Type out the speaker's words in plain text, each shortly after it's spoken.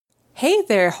Hey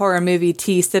there, horror movie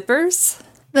tea sippers.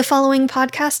 The following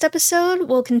podcast episode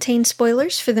will contain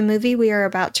spoilers for the movie we are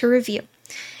about to review.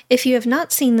 If you have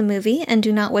not seen the movie and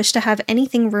do not wish to have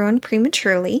anything ruined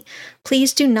prematurely,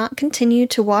 please do not continue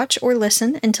to watch or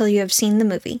listen until you have seen the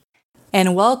movie.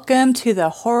 And welcome to the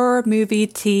Horror Movie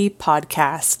Tea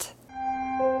Podcast.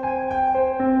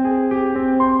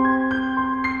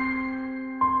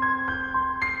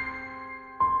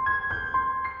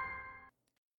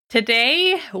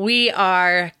 Today we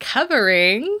are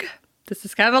covering, this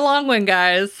is kind of a long one,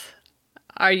 guys.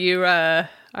 Are you Your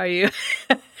God,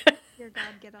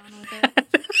 get on with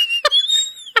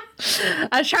it.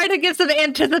 I'm trying to give some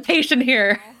anticipation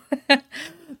here.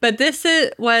 But this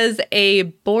was a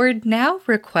Board Now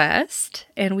request,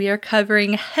 and we are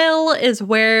covering Hell is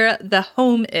Where the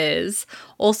Home Is,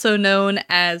 also known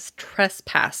as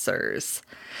Trespassers.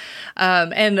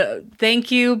 And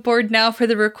thank you, Board Now, for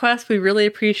the request. We really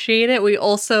appreciate it. We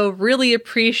also really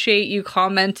appreciate you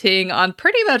commenting on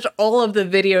pretty much all of the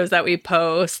videos that we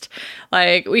post.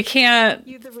 Like, we can't...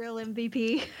 You the real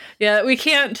MVP. Yeah, we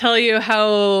can't tell you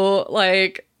how,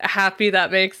 happy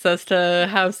that makes us to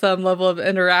have some level of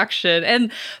interaction.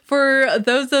 And for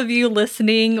those of you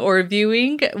listening or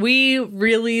viewing, we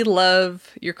really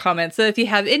love your comments. So if you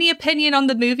have any opinion on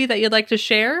the movie that you'd like to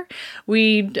share,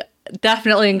 we'd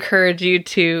definitely encourage you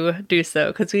to do so,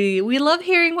 because we love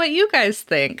hearing what you guys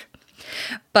think.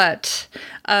 But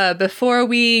before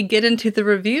we get into the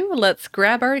review, let's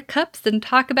grab our cups and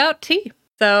talk about tea.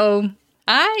 So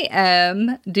I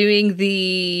am doing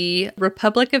the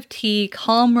Republic of Tea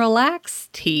Calm Relax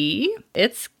tea.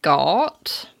 It's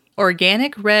got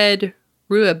organic red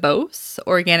rooibos,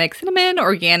 organic cinnamon,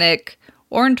 organic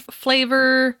orange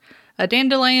flavor, a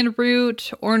dandelion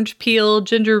root, orange peel,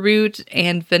 ginger root,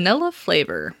 and vanilla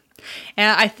flavor.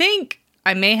 And I think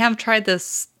I may have tried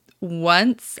this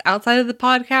once outside of the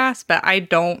podcast, but I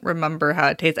don't remember how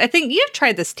it tastes. I think you've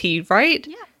tried this tea, right?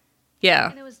 Yeah. Yeah.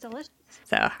 And it was delicious.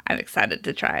 So I'm excited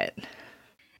to try it.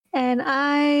 And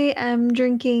I am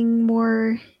drinking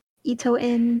more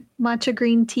Ito-In matcha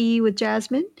green tea with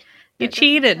jasmine. You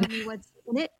cheated. Tell me what's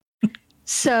in it.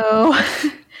 So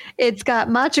it's got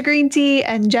matcha green tea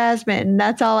and jasmine.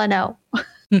 That's all I know.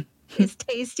 It's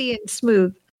tasty and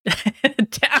smooth.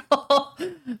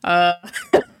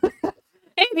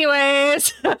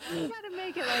 Anyways. Why you gotta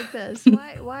make it like this?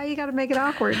 Why you gotta make it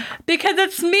awkward? Because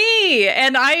it's me,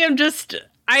 and I am just...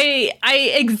 I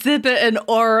exhibit an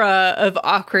aura of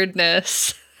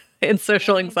awkwardness and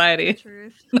social anxiety.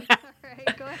 Truth. All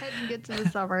right, go ahead and get to the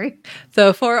summary.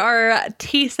 So for our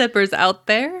tea sippers out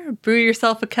there, brew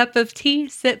yourself a cup of tea,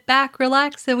 sit back,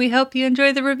 relax, and we hope you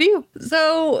enjoy the review.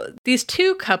 So these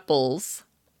two couples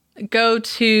go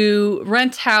to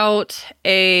rent out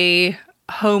a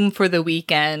home for the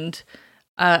weekend,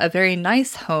 a very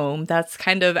nice home that's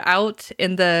kind of out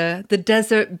in the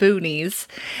desert boonies.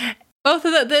 Both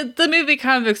of the movie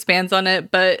kind of expands on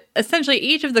it, but essentially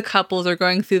each of the couples are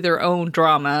going through their own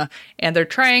drama, and they're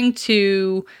trying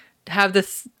to have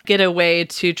this getaway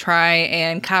to try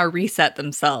and kind of reset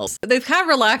themselves. They've kind of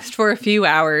relaxed for a few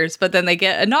hours, but then they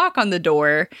get a knock on the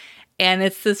door, and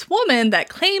it's this woman that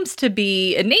claims to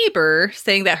be a neighbor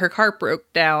saying that her car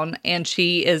broke down and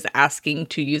she is asking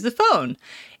to use a phone.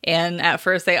 And at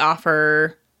first they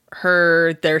offer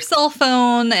her their cell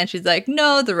phone, and she's like,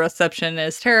 no, the reception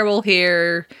is terrible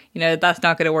here, that's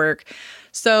not going to work.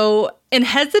 So in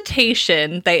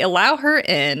hesitation, they allow her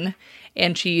in,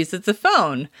 and she uses the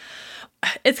phone.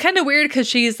 It's kind of weird because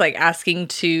she's asking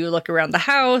to look around the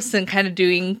house and kind of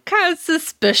doing kind of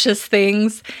suspicious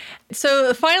things.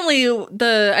 So finally,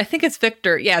 I think it's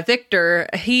Victor. Yeah, Victor,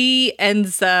 he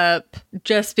ends up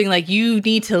just being like, you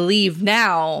need to leave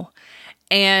now.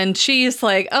 And she's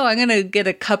like, oh, I'm going to get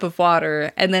a cup of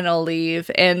water and then I'll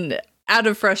leave. And out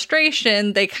of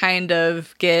frustration, he kind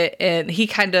of gets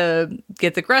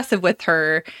aggressive with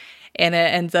her. And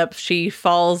it ends up, she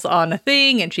falls on a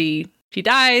thing and she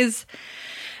dies.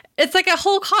 It's like a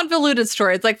whole convoluted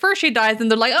story. It's like first she dies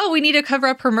and they're like, oh, we need to cover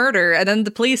up her murder. And then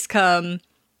the police come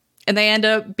and they end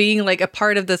up being a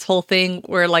part of this whole thing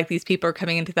where these people are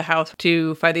coming into the house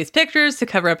to find these pictures to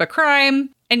cover up a crime.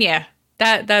 And yeah,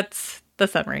 that's the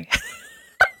summary.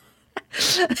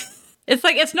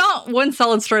 It's not one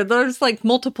solid story. There's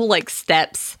multiple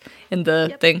steps in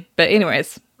the thing. But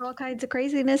anyways. All kinds of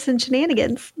craziness and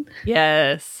shenanigans.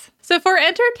 Yes. So for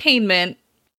entertainment,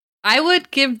 I would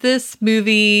give this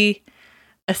movie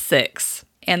a 6.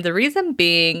 And the reason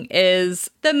being is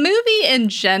the movie in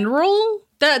general,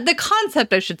 the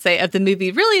concept, I should say, of the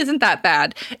movie really isn't that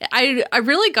bad. I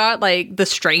really got the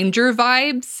Stranger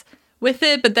vibes with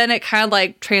it, but then it kind of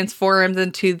like transforms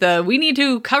into we need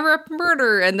to cover up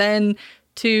murder, and then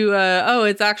to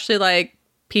it's actually like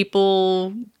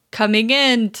people coming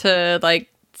in to like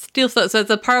steal stuff. So it's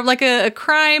a part of like a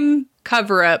crime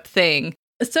cover up thing.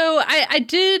 So I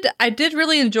did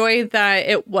really enjoy that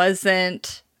it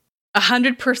wasn't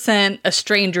 100% a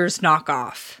stranger's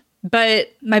knockoff.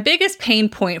 But my biggest pain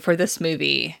point for this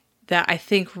movie that I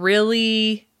think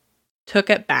really took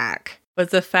it back was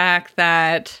the fact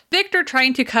that Victor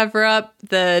trying to cover up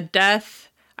the death,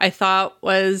 I thought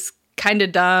was kind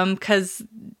of dumb, because,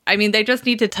 I mean, they just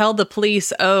need to tell the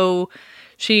police, oh,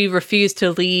 she refused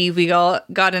to leave. We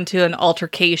got into an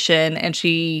altercation and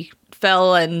she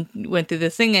fell and went through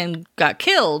this thing and got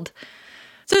killed.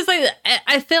 So it's like,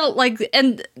 I felt like,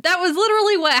 and that was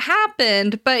literally what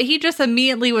happened, but he just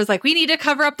immediately was like, we need to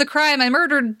cover up the crime. I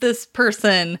murdered this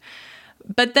person.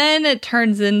 But then it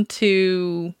turns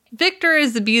into Victor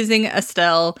is abusing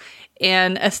Estelle,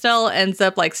 and Estelle ends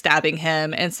up like stabbing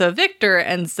him. And so Victor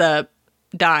ends up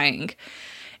dying.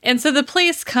 And so the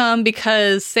police come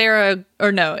because Sarah,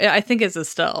 or no, I think it's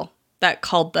Estelle that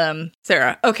called them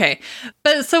Sarah. Okay.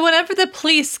 But so whenever the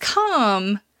police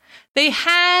come, they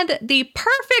had the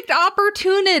perfect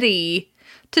opportunity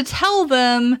to tell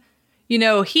them, you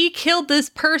know, he killed this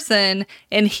person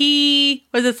and he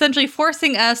was essentially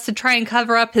forcing us to try and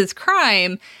cover up his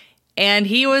crime, and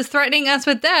he was threatening us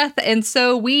with death, and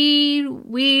so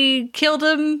we killed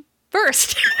him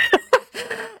first. And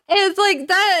it's like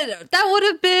that would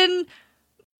have been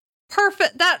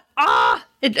perfect. But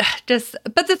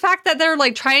the fact that they're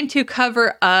like trying to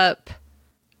cover up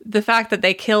the fact that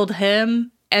they killed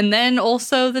him, and then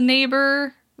also the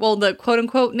neighbor, well, the quote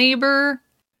unquote neighbor,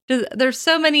 there's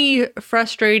so many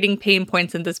frustrating pain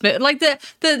points in this movie. Like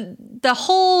the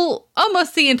whole,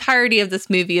 almost the entirety of this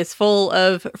movie is full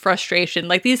of frustration.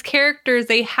 Like these characters,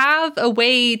 they have a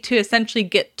way to essentially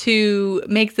get to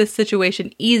make this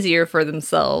situation easier for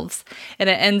themselves, and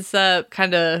it ends up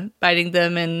kind of biting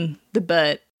them in the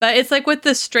butt. But it's like with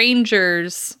the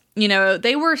strangers, you know,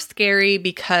 they were scary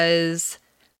because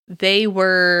they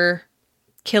were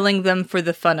killing them for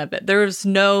the fun of it. There was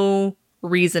no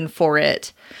reason for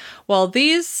it. Well,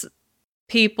 these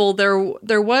people, there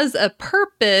was a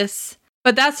purpose,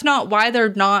 but that's not why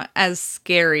they're not as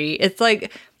scary. It's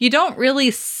like you don't really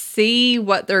see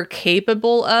what they're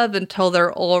capable of until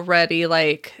they're already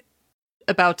like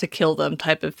about to kill them,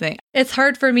 type of thing. It's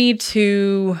hard for me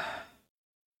to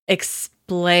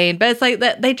explain, but it's like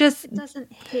that it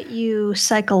doesn't hit you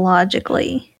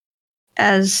psychologically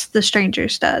as The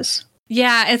Strangers does.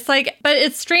 Yeah, it's like, but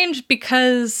it's strange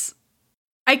because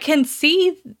I can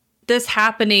see this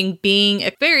happening being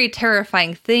a very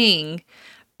terrifying thing,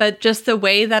 but just the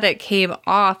way that it came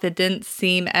off, it didn't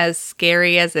seem as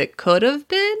scary as it could have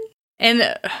been.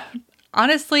 And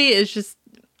honestly, it's just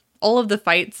all of the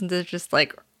fights, and they're just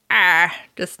like,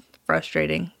 just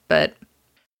frustrating. But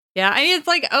yeah, I mean, it's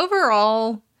like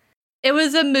overall, it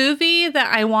was a movie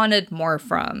that I wanted more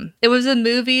from. It was a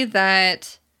movie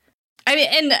that, I mean,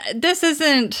 and this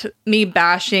isn't me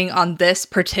bashing on this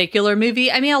particular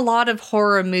movie. I mean, a lot of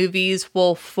horror movies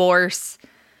will force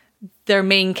their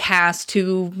main cast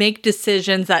to make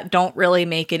decisions that don't really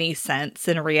make any sense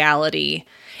in reality.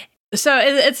 So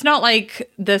it's not like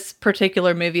this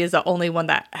particular movie is the only one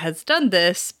that has done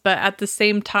this, but at the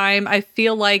same time, I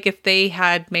feel like if they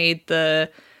had made the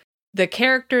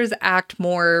characters act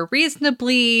more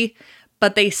reasonably,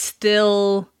 but they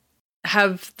still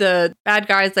have the bad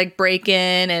guys like break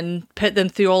in and put them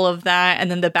through all of that,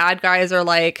 and then the bad guys are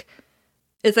like,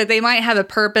 it's like they might have a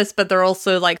purpose, but they're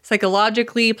also like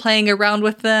psychologically playing around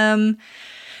with them.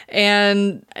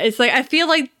 And it's like, I feel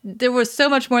like there was so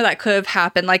much more that could have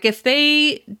happened. Like if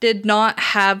they did not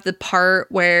have the part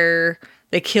where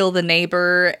they kill the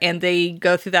neighbor and they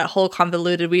go through that whole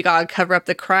convoluted, we gotta cover up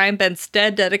the crime, but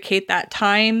instead dedicate that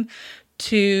time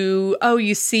to,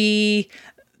 you see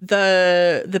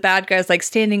the bad guys like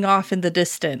standing off in the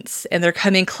distance and they're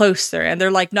coming closer and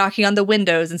they're like knocking on the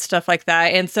windows and stuff like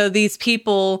that. And so these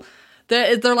people,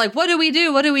 they're like, what do we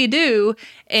do? What do we do?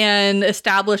 And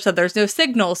establish that there's no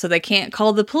signal, so they can't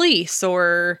call the police,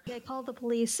 or they call the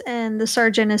police and the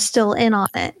sergeant is still in on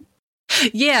it.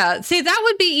 Yeah. See, that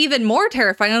would be even more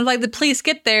terrifying. Like the police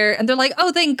get there and they're like,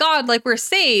 oh, thank God, like we're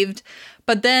saved.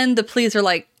 But then the police are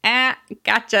like,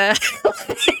 gotcha.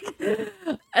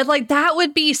 And like that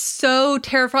would be so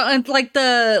terrifying. And like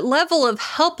the level of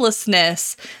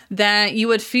helplessness that you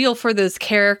would feel for those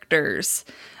characters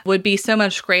would be so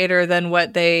much greater than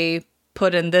what they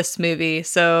put in this movie.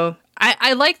 So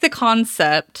I like the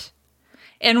concept.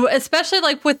 And especially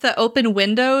like with the open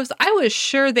windows, I was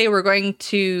sure they were going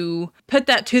to put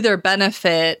that to their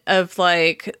benefit of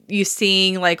like you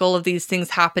seeing like all of these things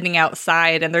happening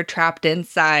outside and they're trapped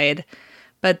inside,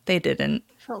 but they didn't.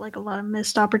 Felt like a lot of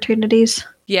missed opportunities.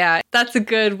 Yeah, that's a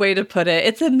good way to put it.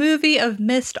 It's a movie of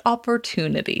missed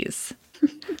opportunities.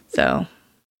 So,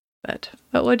 but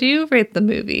what do you rate the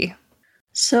movie?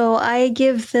 So I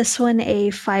give this one a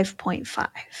 5.5.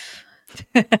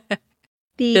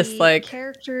 The Just like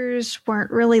characters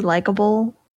weren't really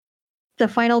likable. The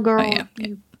final girl,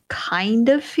 you kind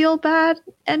of feel bad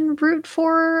and root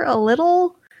for a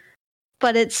little,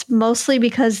 but it's mostly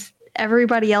because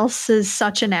everybody else is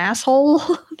such an asshole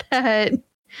that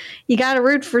you gotta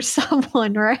root for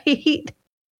someone, right?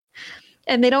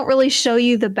 And they don't really show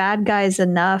you the bad guys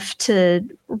enough to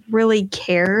really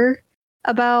care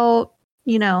about,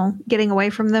 getting away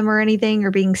from them or anything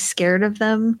or being scared of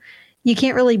them. You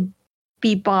can't really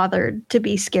be bothered to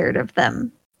be scared of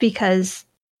them because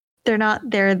they're not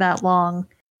there that long.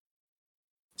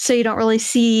 So you don't really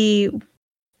see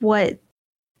what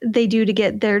they do to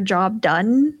get their job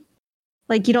done.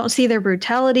 Like, you don't see their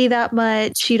brutality that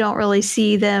much. You don't really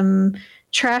see them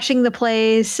trashing the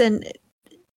place. And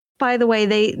by the way,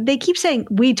 they keep saying,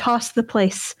 we tossed the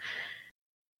place.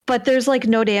 But there's like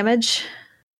no damage.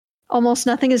 Almost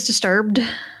nothing is disturbed.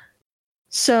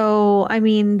 So, I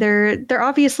mean, they're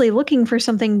obviously looking for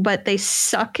something, but they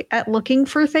suck at looking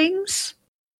for things.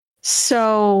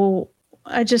 So,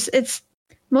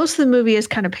 most of the movie is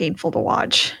kind of painful to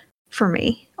watch for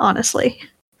me, honestly.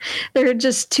 There are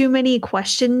just too many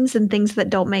questions and things that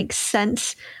don't make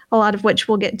sense, a lot of which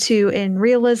we'll get to in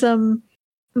realism,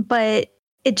 but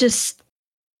it just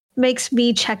makes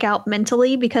me check out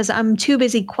mentally because I'm too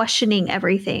busy questioning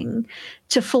everything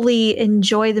to fully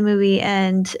enjoy the movie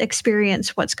and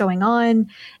experience what's going on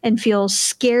and feel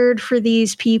scared for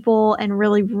these people and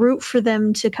really root for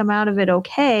them to come out of it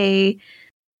okay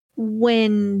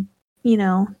when,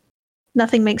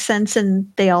 nothing makes sense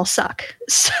and they all suck.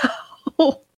 So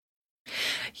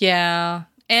yeah.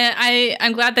 And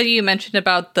I'm glad that you mentioned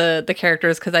about the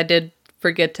characters because I did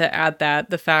forget to add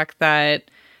the fact that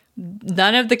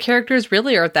none of the characters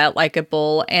really are that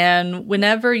likable. And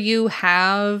whenever you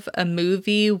have a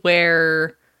movie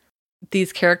where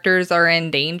these characters are in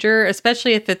danger,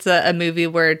 especially if it's a movie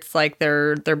where it's like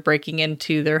they're breaking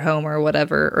into their home or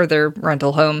whatever, or their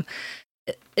rental home,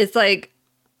 it's like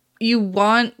you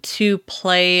want to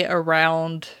play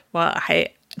around. Well,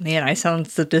 I sound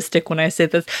sadistic when I say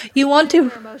this. You want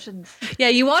to emotions. Yeah,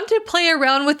 you want to play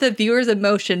around with the viewer's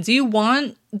emotions. You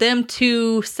want them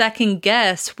to second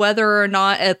guess whether or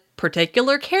not a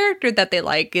particular character that they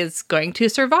like is going to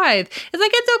survive. It's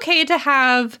like it's okay to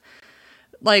have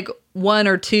like one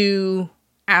or two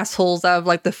assholes out of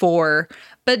like the four,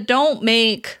 but don't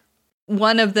make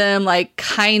one of them like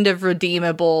kind of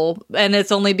redeemable and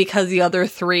it's only because the other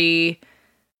three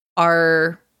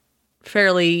are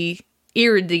fairly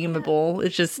irredeemable.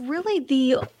 It's just really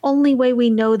the only way we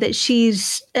know that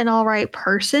she's an all right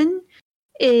person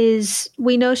is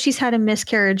we know she's had a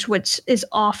miscarriage, which is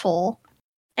awful,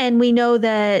 and we know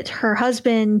that her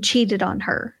husband cheated on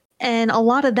her, and a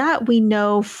lot of that we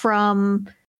know from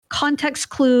context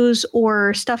clues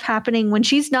or stuff happening when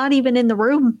she's not even in the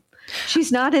room.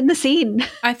 She's not in the scene.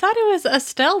 I thought it was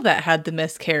Estelle that had the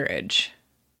miscarriage.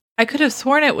 I could have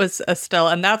sworn it was Estelle,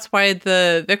 and that's why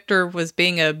the Victor was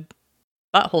being a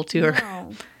butthole to her.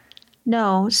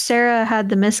 No, Sarah had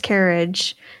the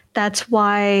miscarriage. That's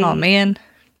why. Oh, man.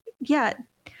 Yeah.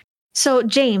 So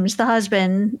James, the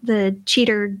husband, the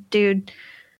cheater dude,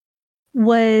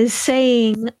 was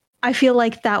saying, I feel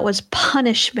like that was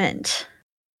punishment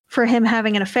for him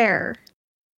having an affair.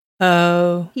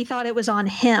 Oh. He thought it was on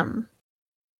him.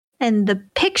 And the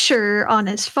picture on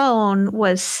his phone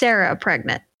was Sarah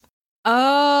pregnant.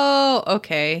 Oh,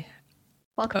 okay.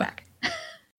 Welcome back.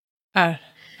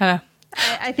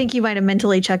 I think you might have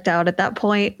mentally checked out at that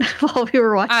point while we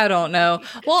were watching. I don't know.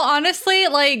 Well, honestly,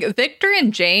 like Victor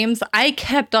and James, I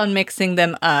kept on mixing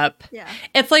them up. Yeah.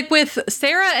 It's like with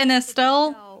Sarah and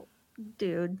Estelle. Oh,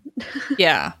 dude.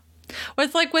 Yeah. Well,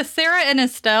 it's like with Sarah and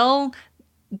Estelle,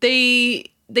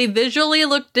 they visually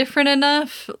look different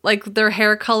enough. Like their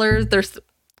hair colors,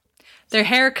 their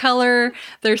hair color,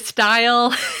 their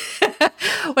style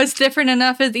was different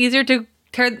enough. It's easier to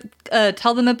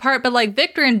tell them apart. But like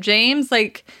Victor and James,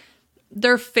 like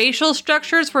their facial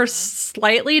structures were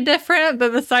slightly different.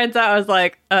 But besides that, I was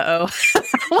like, uh-oh.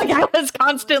 Like I was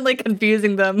constantly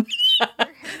confusing them. Their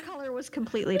hair color was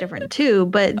completely different too,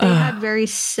 but they had very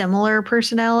similar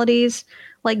personalities.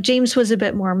 Like James was a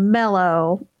bit more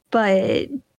mellow, but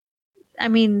I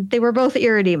mean, they were both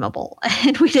irredeemable,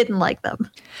 and we didn't like them.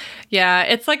 Yeah,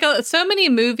 it's like so many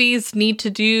movies need to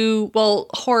do, well,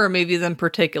 horror movies in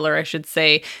particular, I should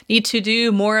say, need to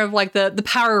do more of like the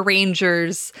Power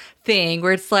Rangers thing,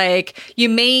 where it's like you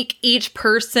make each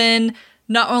person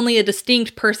not only a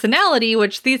distinct personality,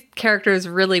 which these characters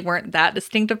really weren't that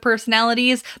distinctive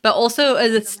personalities, but also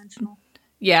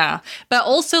but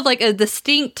also like a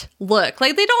distinct look.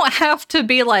 Like they don't have to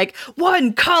be like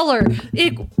one color.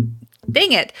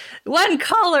 Dang it, one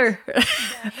color.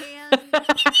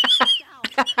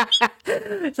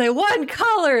 It's like one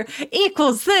color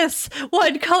equals this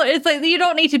one color. It's like you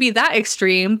don't need to be that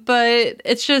extreme, but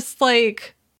it's just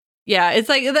like, yeah, it's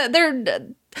like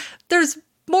there's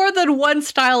more than one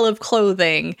style of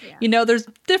clothing. Yeah. You know, there's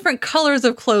different colors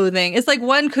of clothing. It's like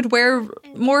one could wear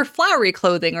more flowery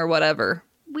clothing or whatever.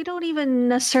 We don't even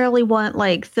necessarily want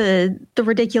like the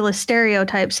ridiculous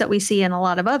stereotypes that we see in a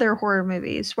lot of other horror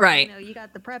movies. Where, right. You know, you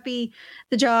got the preppy,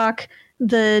 the jock,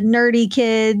 the nerdy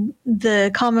kid,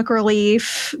 the comic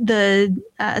relief, the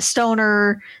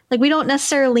stoner. Like we don't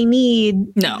necessarily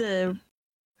need the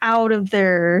out of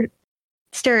their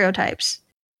stereotypes.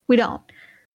 We don't.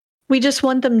 We just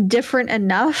want them different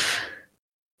enough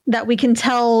that we can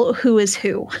tell who is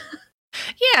who.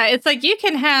 Yeah, it's like you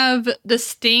can have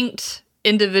distinct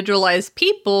individualized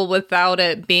people without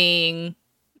it being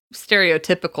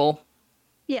stereotypical.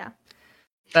 Yeah.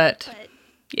 But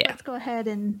yeah. Let's go ahead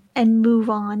and move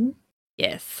on.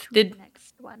 Yes. The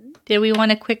next one. Did we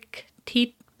want a quick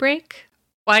tea break?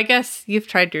 Well, I guess you've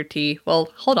tried your tea. Well,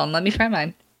 hold on, let me try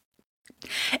mine.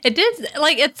 It did,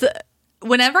 like, it's,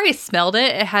 whenever I smelled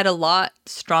it, it had a lot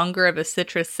stronger of a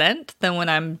citrus scent than when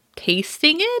I'm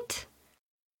tasting it.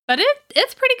 But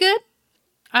it's pretty good.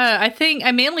 I think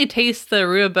I mainly taste the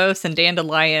rooibos and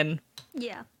dandelion.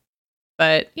 Yeah.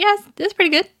 But yes, it's pretty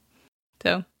good.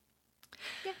 So.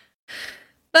 Yeah.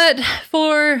 But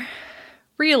for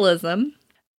realism,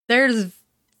 there's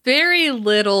very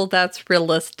little that's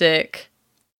realistic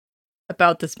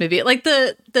about this movie. Like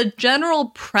the general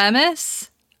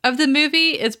premise of the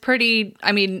movie is pretty,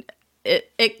 I mean,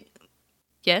 it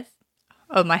yes?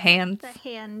 Oh, my hands. The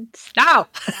hands. No!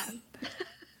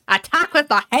 I talk with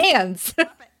my hands.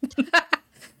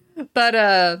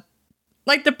 But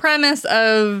like the premise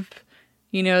of,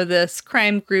 you know, this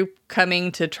crime group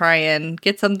coming to try and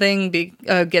get something,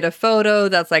 get a photo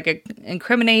that's like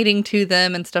incriminating to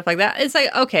them and stuff like that. It's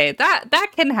like, okay, that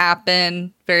can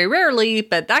happen very rarely,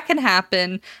 but that can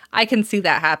happen. I can see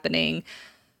that happening.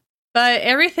 But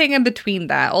everything in between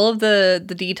that, all of the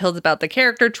details about the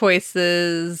character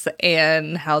choices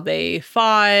and how they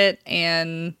fought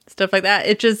and stuff like that,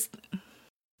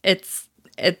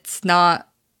 it's not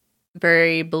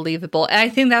very believable. And I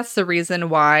think that's the reason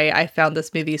why I found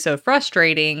this movie so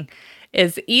frustrating,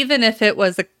 is even if it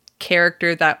was a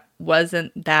character that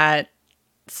wasn't that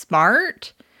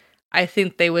smart, I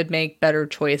think they would make better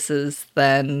choices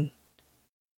than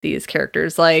these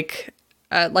characters. Like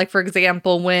for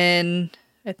example, when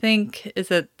I think, is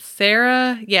it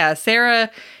Sarah? Yeah, Sarah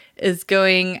is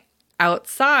going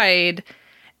outside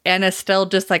and Estelle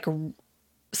just like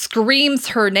screams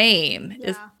her name.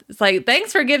 Yeah. It's like,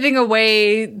 thanks for giving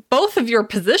away both of your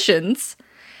positions.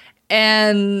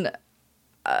 And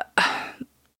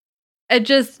it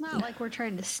just... It's not like we're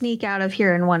trying to sneak out of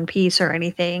here in one piece or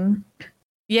anything.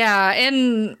 Yeah,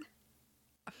 and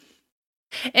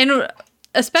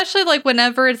especially like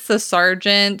whenever it's the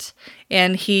sergeant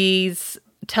and he's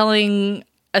telling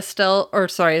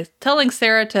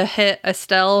Sarah to hit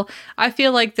Estelle, I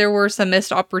feel like there were some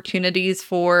missed opportunities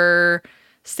for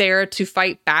Sarah to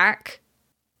fight back.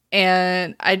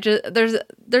 And there's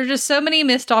just so many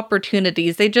missed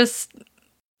opportunities. There's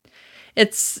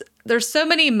so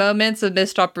many moments of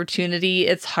missed opportunity.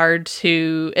 It's hard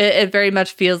to, it very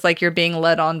much feels like you're being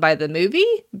led on by the movie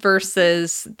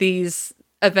versus these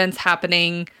events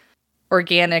happening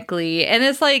organically. And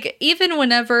it's like, even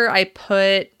whenever I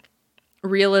put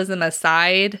realism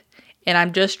aside and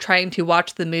I'm just trying to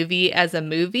watch the movie as a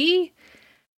movie,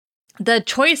 the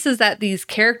choices that these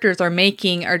characters are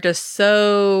making are just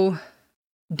so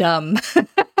dumb.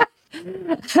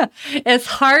 It's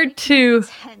hard to...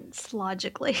 Tense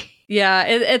logically. Yeah,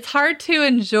 it's hard to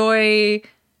enjoy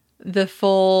the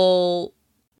full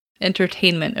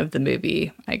entertainment of the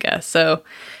movie, I guess. So,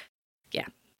 yeah.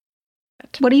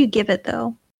 What do you give it,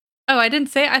 though? Oh, I didn't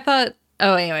say. I thought...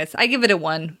 Oh, anyways, I give it a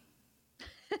 1.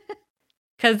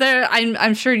 Because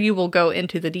I'm sure you will go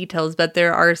into the details, but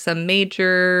there are some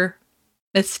major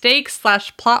mistakes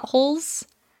 / plot holes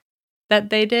that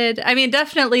they did. I mean,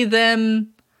 definitely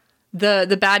them,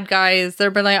 the bad guys,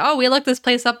 they're been like, oh, we looked this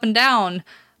place up and down,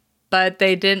 but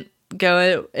they didn't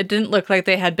go. It didn't look like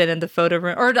they had been in the photo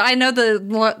room. Or I know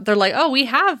they're like, oh, we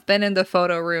have been in the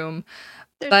photo room.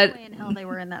 There's no way in hell they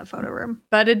were in that photo room.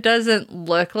 But it doesn't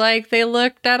look like they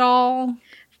looked at all.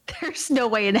 There's no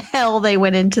way in hell they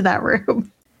went into that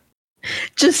room.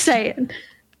 Just saying.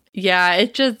 Yeah,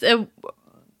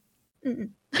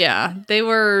 yeah, they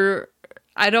were.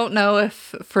 I don't know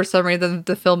if for some reason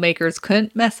the filmmakers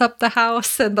couldn't mess up the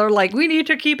house and they're like, we need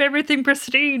to keep everything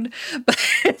pristine.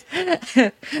 But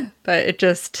it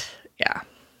just, yeah.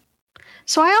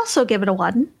 So I also give it a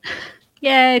 1.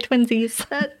 Yay, twinsies.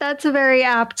 That's a very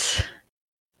apt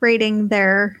rating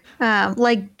there.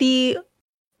 Like the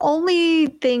only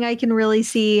thing I can really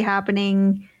see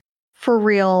happening for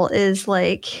real is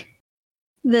like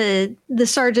the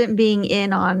sergeant being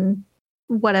in on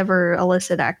whatever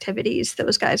illicit activities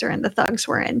those guys are in, the thugs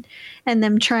were in, and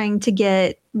them trying to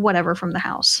get whatever from the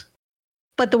house.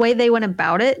 But the way they went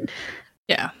about it,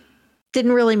 yeah,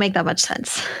 didn't really make that much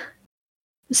sense.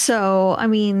 So, I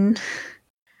mean,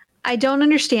 I don't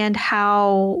understand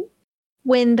how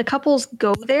when the couples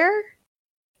go there,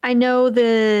 I know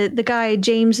the guy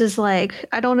James is like,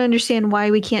 I don't understand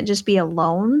why we can't just be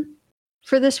alone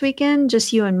for this weekend,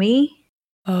 just you and me.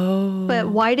 Oh. But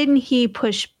why didn't he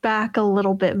push back a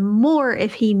little bit more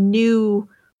if he knew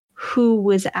who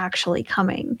was actually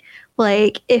coming?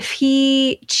 Like, if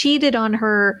he cheated on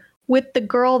her with the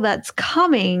girl that's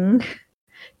coming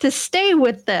to stay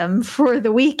with them for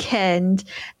the weekend,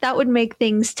 that would make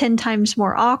things 10 times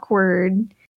more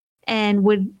awkward and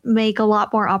would make a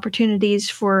lot more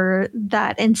opportunities for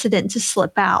that incident to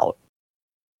slip out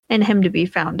and him to be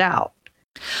found out.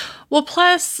 Well,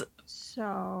 plus...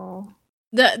 So...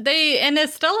 and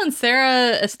Estelle and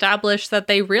Sarah established that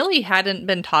they really hadn't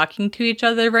been talking to each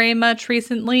other very much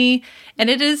recently. And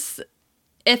it is,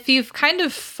 if you've kind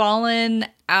of fallen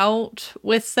out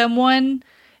with someone,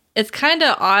 it's kind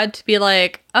of odd to be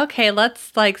like, okay,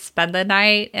 let's like spend the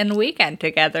night and weekend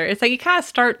together. It's like you kind of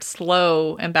start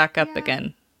slow and back up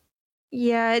again.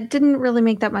 Yeah, it didn't really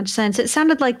make that much sense. It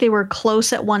sounded like they were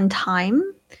close at one time.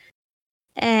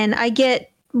 And I get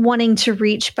wanting to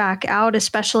reach back out,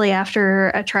 especially after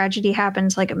a tragedy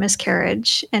happens like a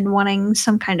miscarriage, and wanting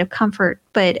some kind of comfort.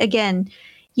 But again,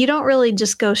 you don't really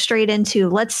just go straight into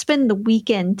let's spend the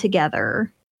weekend together.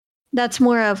 That's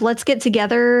more of let's get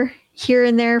together here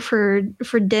and there for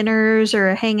dinners or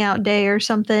a hangout day or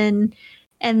something.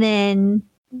 And then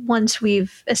once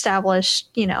we've established,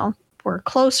 we're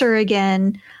closer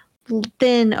again,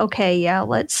 then okay, yeah,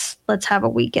 let's have a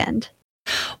weekend.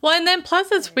 Well, and then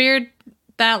plus it's weird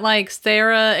that like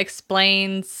Sarah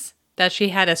explains that she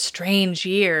had a strange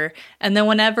year, and then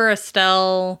whenever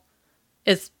Estelle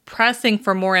is pressing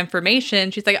for more information,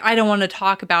 she's like, I don't want to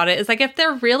talk about it. It's like, if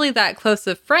they're really that close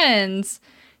of friends,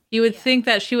 you would think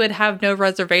that she would have no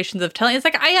reservations of telling. It's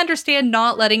like, I understand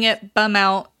not letting it bum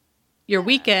out your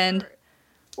weekend.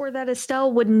 Or that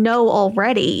Estelle would know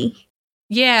already.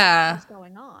 Yeah. What's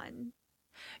going on.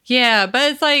 Yeah,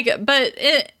 but it's like,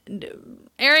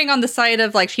 erring on the side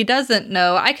of like she doesn't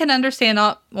know. I can understand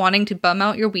not wanting to bum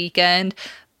out your weekend,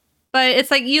 but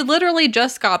it's like you literally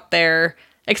just got there,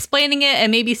 explaining it and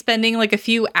maybe spending like a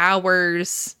few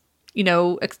hours,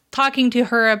 talking to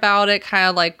her about it, kind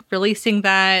of like releasing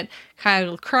that, kind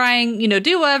of crying,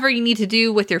 do whatever you need to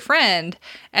do with your friend,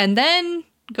 and then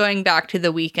going back to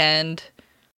the weekend.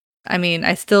 I mean,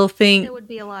 I still think it would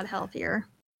be a lot healthier.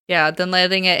 Yeah, than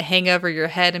letting it hang over your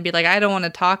head and be like, I don't want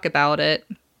to talk about it.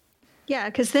 Yeah,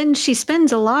 because then she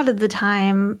spends a lot of the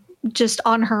time just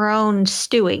on her own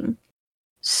stewing.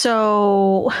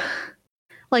 So,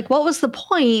 like, what was the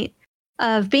point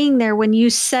of being there when you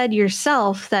said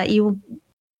yourself that you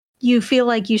feel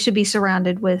like you should be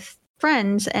surrounded with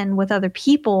friends and with other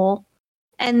people,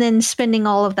 and then spending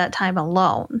all of that time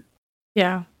alone?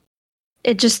 Yeah.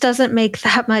 It just doesn't make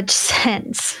that much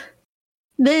sense.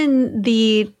 Then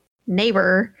the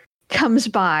neighbor comes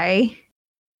by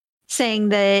saying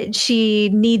that she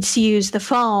needs to use the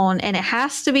phone, and it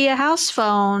has to be a house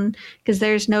phone because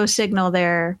there's no signal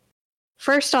there.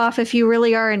 First off, if you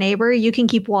really are a neighbor, you can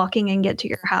keep walking and get to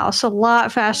your house a lot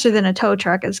faster than a tow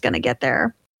truck is going to get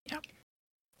there. Yep.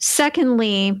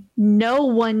 Secondly, no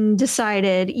one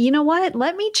decided, you know what,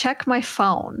 let me check my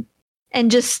phone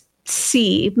and just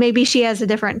see. Maybe she has a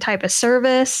different type of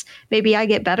service. Maybe I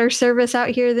get better service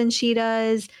out here than she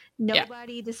does.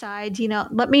 Nobody decides,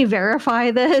 let me verify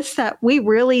this, that we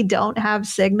really don't have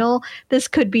signal. This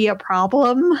could be a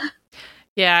problem.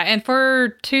 Yeah, and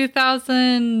for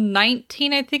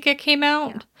 2019, I think it came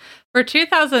out. Yeah. For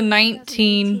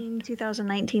 2019,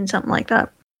 something like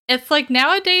that. It's like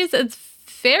nowadays it's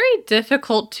very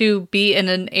difficult to be in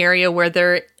an area where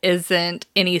there isn't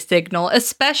any signal,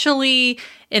 especially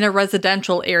in a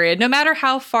residential area. No matter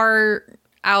how far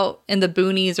out in the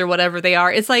boonies or whatever they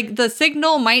are, it's like the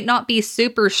signal might not be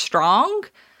super strong,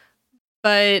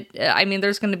 but I mean,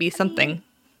 there's going to be something.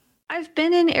 I've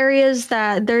been in areas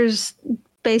that there's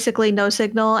basically no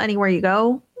signal anywhere you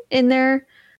go in there,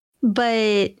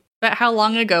 but how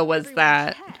long ago was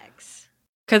that?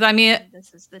 Because I mean,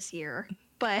 this is this year,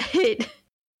 but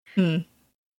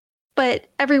but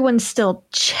everyone still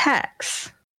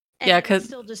checks. And yeah, because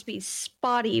still just be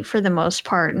spotty for the most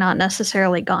part, not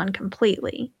necessarily gone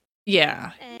completely.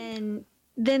 Yeah, and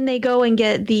then they go and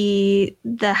get the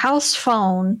house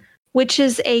phone, which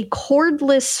is a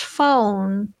cordless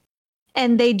phone,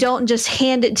 and they don't just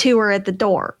hand it to her at the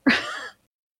door.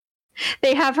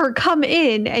 They have her come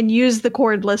in and use the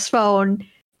cordless phone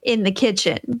in the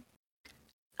kitchen.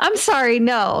 I'm sorry,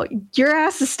 no. Your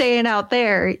ass is staying out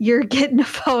there. You're getting a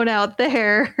phone out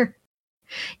there.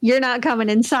 You're not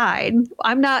coming inside.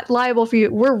 I'm not liable for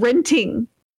you. We're renting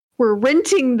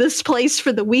this place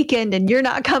for the weekend, and you're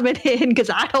not coming in because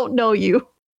I don't know you.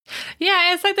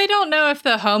 Yeah, it's like they don't know if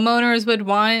the homeowners would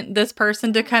want this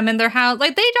person to come in their house.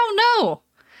 Like, they don't know.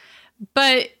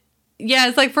 But, yeah,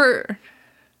 it's like for...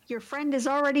 Your friend is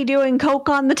already doing coke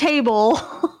on the table.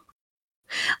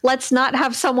 Let's not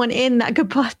have someone in that could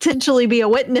potentially be a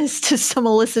witness to some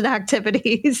illicit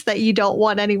activities that you don't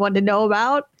want anyone to know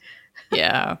about.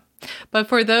 Yeah. But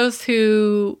for those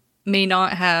who may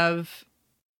not have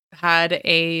had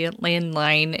a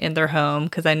landline in their home,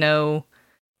 because I know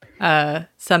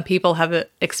some people have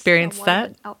experienced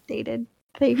that. Outdated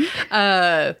thing.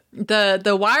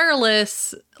 The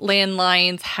wireless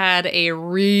landlines had a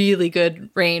really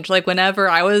good range. Like whenever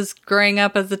I was growing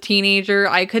up as a teenager,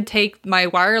 I could take my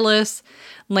wireless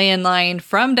landline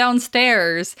from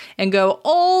downstairs and go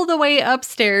all the way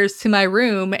upstairs to my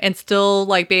room and still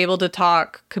like be able to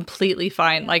talk completely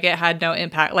fine. Like it had no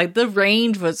impact. Like the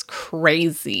range was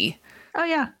crazy. Oh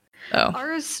yeah. Oh.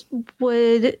 Ours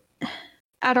would,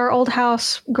 at our old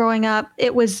house growing up,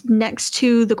 it was next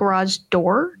to the garage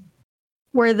door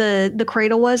where the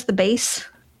cradle was, the base.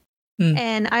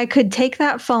 And I could take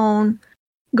that phone,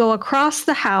 go across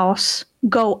the house,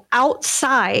 go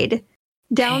outside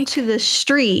down to the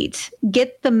street,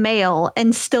 get the mail,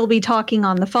 and still be talking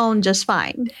on the phone just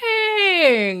fine.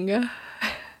 Dang.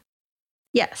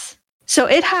 Yes. So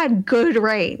it had good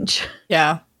range.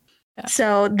 Yeah.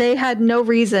 So they had no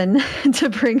reason to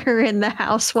bring her in the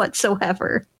house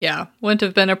whatsoever. Yeah. Wouldn't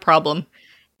have been a problem.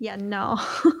 Yeah, no.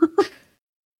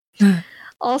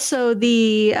 Also,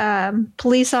 the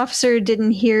police officer didn't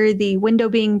hear the window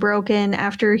being broken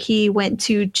after he went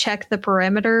to check the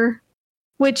perimeter,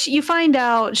 which you find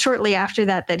out shortly after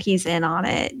that he's in on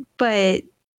it. But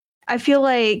I feel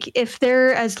like if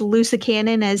they're as loose a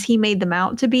cannon as he made them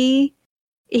out to be,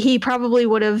 he probably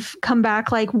would have come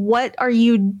back like, what are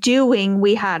you doing?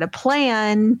 We had a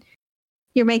plan.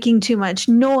 You're making too much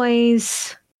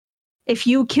noise. If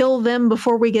you kill them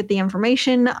before we get the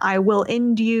information, I will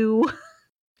end you.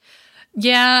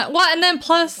 Yeah, well, and then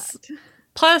plus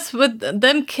with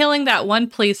them killing that one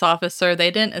police officer,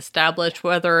 they didn't establish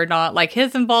whether or not like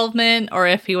his involvement or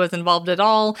if he was involved at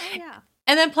all. Oh, yeah.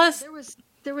 And then plus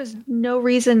there was no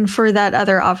reason for that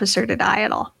other officer to die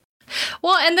at all.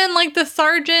 Well, and then like the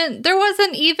sergeant, there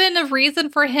wasn't even a reason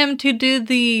for him to do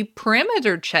the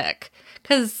perimeter check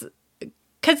because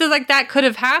it's like that could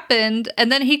have happened, and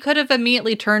then he could have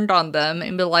immediately turned on them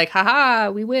and be like, haha,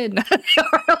 we win.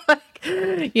 Or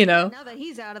like, you know. Now that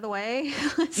he's out of the way.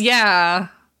 Yeah.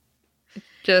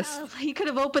 Just. He could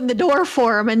have opened the door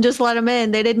for him and just let him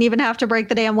in. They didn't even have to break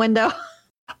the damn window.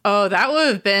 Oh, that would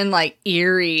have been like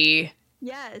eerie.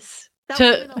 Yes. That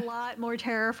would have been a lot more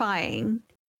terrifying.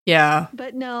 Yeah.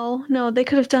 But no, they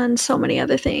could have done so many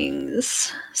other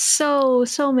things. So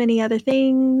many other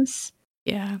things.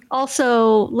 Yeah.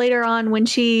 Also, later on when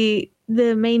the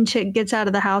main chick gets out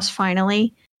of the house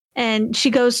finally, and she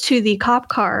goes to the cop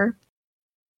car,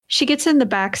 she gets in the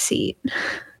back seat,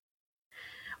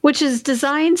 which is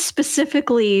designed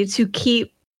specifically to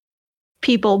keep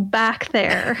people back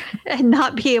there and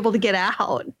not be able to get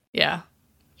out. Yeah.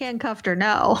 Handcuffed or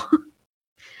no.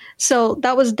 So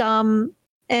that was dumb.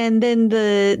 And then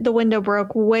the window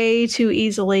broke way too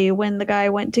easily when the guy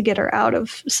went to get her out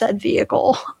of said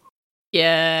vehicle.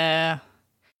 Yeah.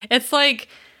 It's like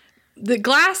the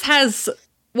glass has,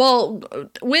 well,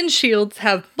 windshields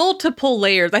have multiple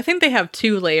layers. I think they have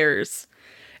 2 layers.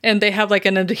 And they have like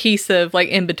an adhesive like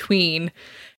in between.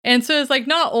 And so it's like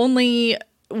not only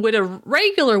would a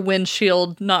regular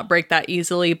windshield not break that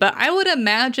easily? But I would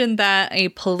imagine that a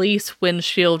police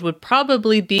windshield would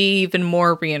probably be even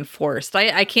more reinforced.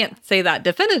 I can't say that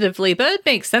definitively, but it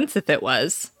makes sense if it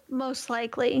was. Most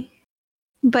likely.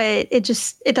 But it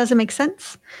doesn't make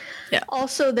sense. Yeah.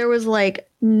 Also, there was like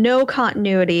no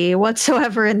continuity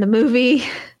whatsoever in the movie.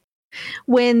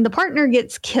 When the partner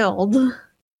gets killed,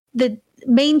 the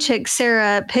main chick,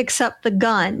 Sarah, picks up the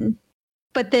gun,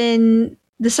 but then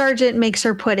the sergeant makes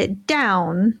her put it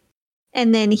down,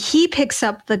 and then he picks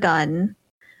up the gun.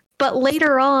 But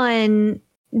later on,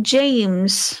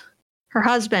 James, her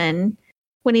husband,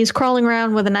 when he's crawling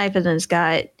around with a knife in his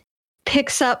gut,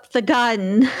 picks up the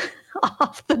gun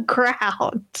off the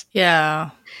ground. Yeah.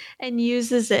 And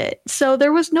uses it. So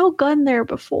there was no gun there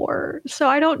before. So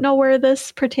I don't know where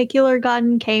this particular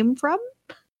gun came from.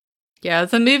 Yeah,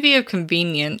 it's a movie of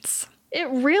convenience. It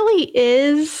really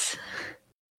is.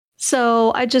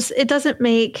 So it doesn't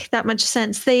make that much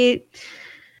sense. The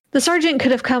sergeant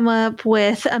could have come up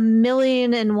with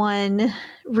 1,000,001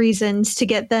 reasons to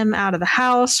get them out of the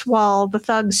house while the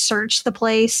thugs searched the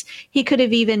place. He could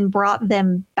have even brought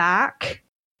them back,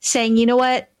 saying, you know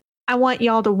what? I want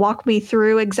y'all to walk me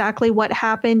through exactly what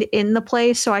happened in the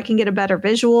place so I can get a better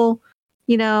visual.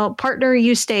 You know, partner,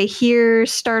 you stay here,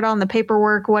 start on the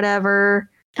paperwork, whatever,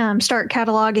 start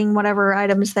cataloging whatever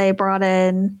items they brought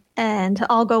in, and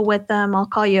I'll go with them. I'll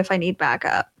call you if I need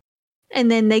backup. And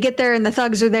then they get there and the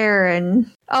thugs are there and,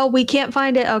 oh, we can't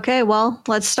find it. Okay, well,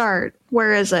 let's start.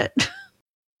 Where is it?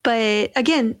 But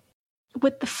again,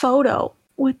 with the photo,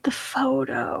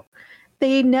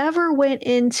 they never went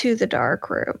into the dark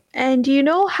room. And do you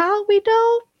know how we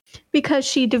know? Because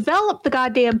she developed the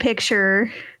goddamn picture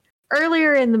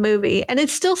earlier in the movie, and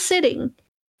it's still sitting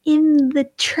in the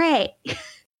tray,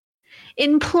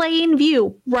 in plain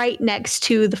view, right next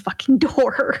to the fucking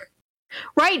door.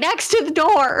 Right next to the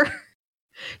door.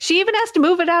 She even has to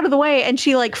move it out of the way, and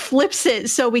she like flips it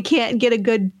so we can't get a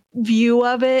good view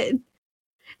of it.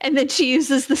 And then she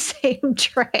uses the same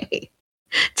tray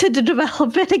to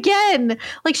develop it again.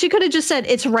 Like, she could have just said,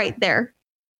 it's right there.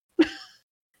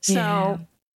 So, yeah.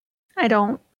 I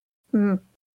don't...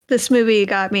 This movie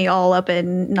got me all up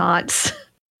in knots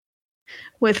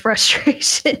with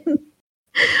frustration,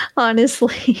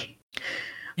 honestly.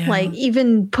 Yeah. Like,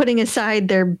 even putting aside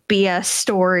their BS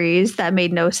stories that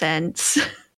made no sense.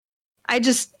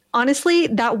 Honestly,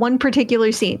 that one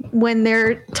particular scene, when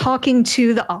they're talking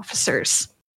to the officers,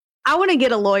 I want to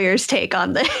get a lawyer's take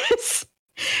on this.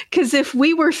 Because if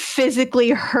we were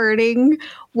physically hurting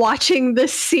watching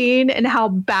this scene and how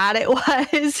bad it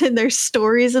was and their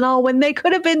stories and all, when they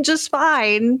could have been just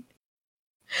fine,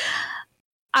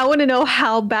 I want to know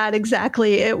how bad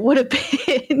exactly it would have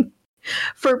been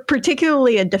for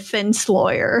particularly a defense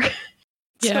lawyer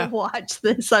to watch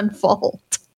this unfold.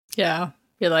 Yeah.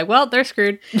 You're like, well, they're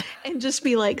screwed. And just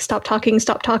be like, stop talking,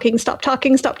 stop talking, stop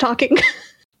talking, stop talking.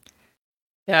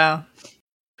 Yeah.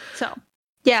 So,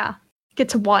 yeah.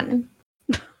 Gets 1.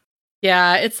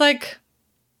 Yeah, it's like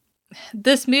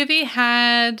this movie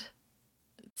had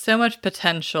so much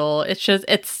potential.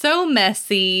 It's so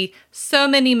messy, so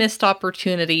many missed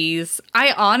opportunities.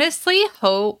 I honestly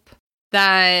hope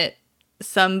that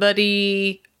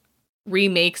somebody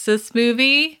remakes this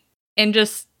movie and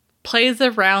just plays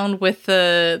around with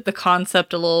the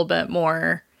concept a little bit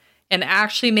more and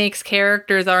actually makes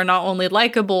characters that are not only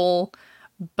likable,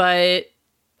 but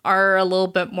are a little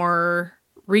bit more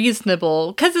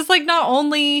reasonable. Because it's like, not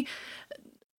only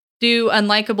do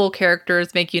unlikable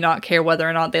characters make you not care whether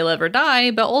or not they live or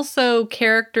die, but also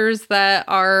characters that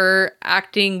are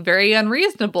acting very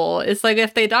unreasonable. It's like,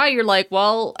 if they die, you're like,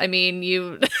 well, I mean,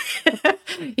 you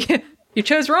you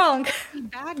chose wrong.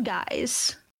 Bad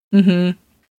guys. Mm-hmm.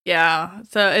 Yeah.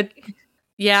 So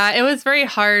it was very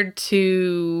hard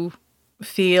to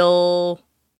feel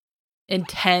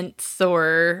intense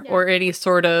or any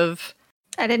sort of...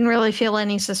 I didn't really feel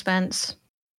any suspense.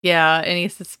 Yeah, any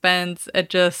suspense.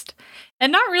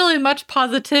 And not really much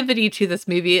positivity to this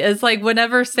movie. It's like,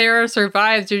 whenever Sarah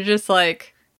survives, you're just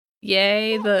like,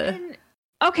 yay.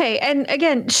 Okay, and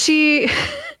again,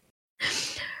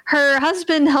 her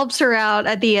husband helps her out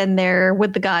at the end there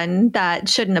with the gun that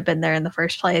shouldn't have been there in the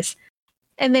first place.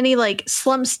 And then he like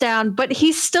slumps down, but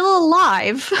he's still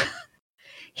alive.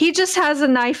 He just has a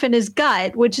knife in his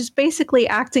gut, which is basically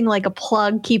acting like a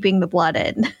plug, keeping the blood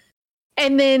in.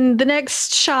 And then the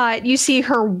next shot, you see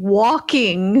her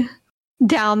walking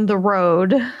down the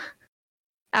road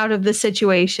out of the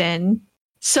situation.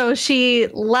 So she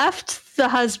left the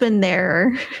husband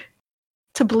there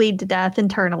to bleed to death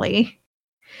internally.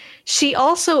 She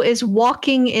also is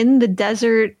walking in the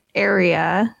desert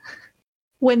area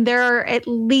when there are at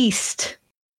least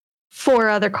 4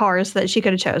 other cars that she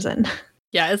could have chosen.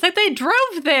 Yeah, it's like they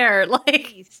drove there.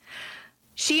 Like,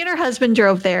 she and her husband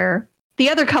drove there. The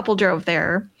other couple drove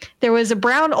there. There was a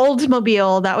brown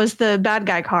Oldsmobile that was the bad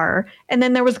guy car. And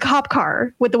then there was a cop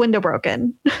car with the window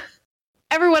broken.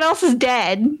 Everyone else is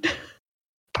dead.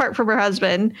 Apart from her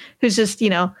husband, who's just,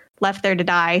 left there to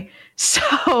die.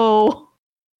 So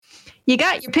you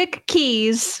got your pick of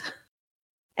keys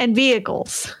and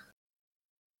vehicles.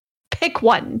 Pick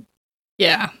one.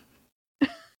 Yeah.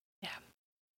 Yeah.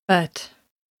 But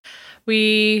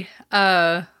we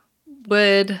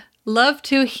would love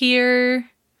to hear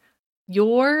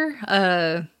your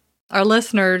our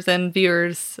listeners and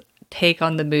viewers take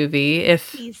on the movie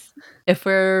if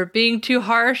we're being too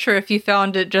harsh or if you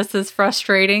found it just as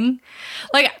frustrating.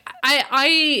 Like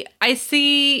I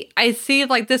see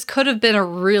like this could have been a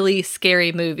really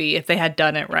scary movie if they had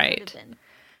done it right.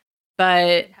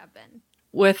 But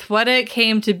with what it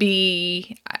came to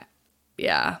be,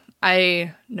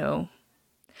 I know.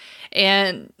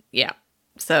 And yeah,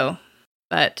 so,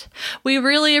 but we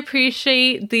really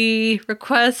appreciate the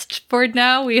request for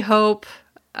now. We hope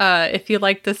if you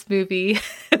like this movie,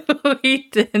 we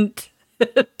didn't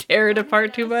tear it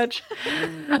apart too much.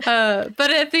 But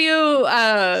if you,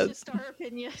 just our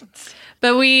opinions.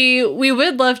 But we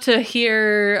would love to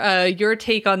hear your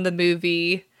take on the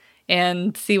movie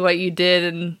and see what you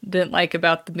did and didn't like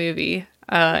about the movie.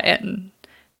 And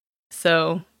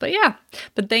so, but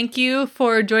thank you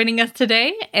for joining us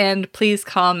today, and please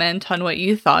comment on what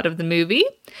you thought of the movie.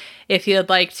 If you'd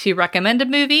like to recommend a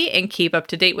movie and keep up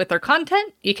to date with our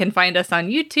content, you can find us on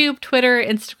YouTube, Twitter,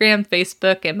 Instagram,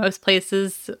 Facebook, and most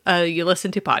places you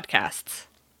listen to podcasts.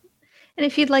 And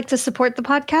if you'd like to support the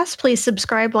podcast, please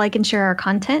subscribe, like, and share our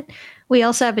content. We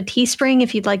also have a Teespring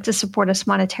if you'd like to support us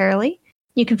monetarily.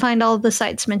 You can find all of the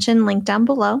sites mentioned linked down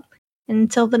below. And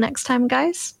until the next time,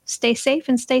 guys, stay safe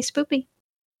and stay spoopy.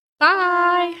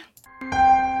 Bye!